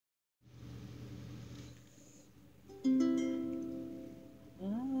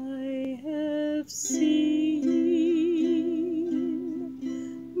seen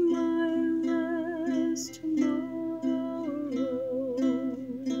my last tomorrow.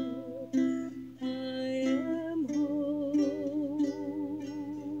 I am holding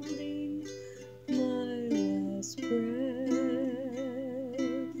my last breath.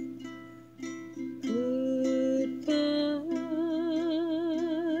 Goodbye,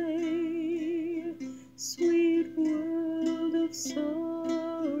 sweet world of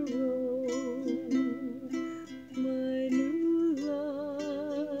sorrow. My new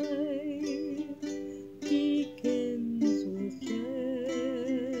life begins with death.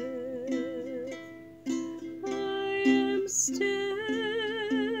 I am standing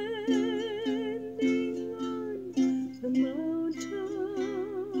on the mountain.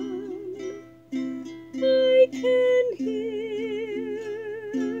 I can hear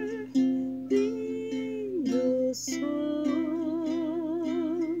the angel songs.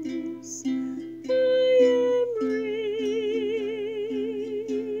 I am reaching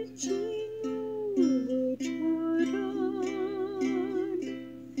over Jordan.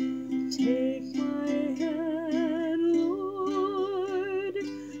 Take my hand, Lord,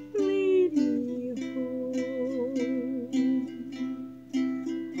 lead me home.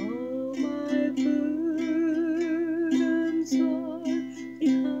 All my burdens are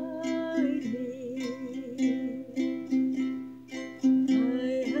behind me.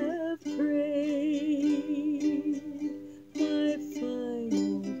 I have prayed my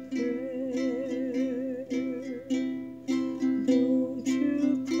final prayer. Don't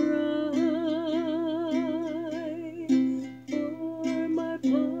you cry for my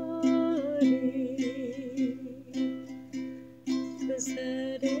body, 'cause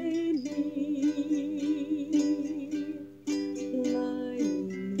that ain't me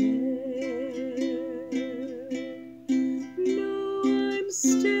lying there. No, I'm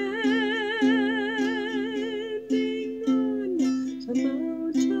still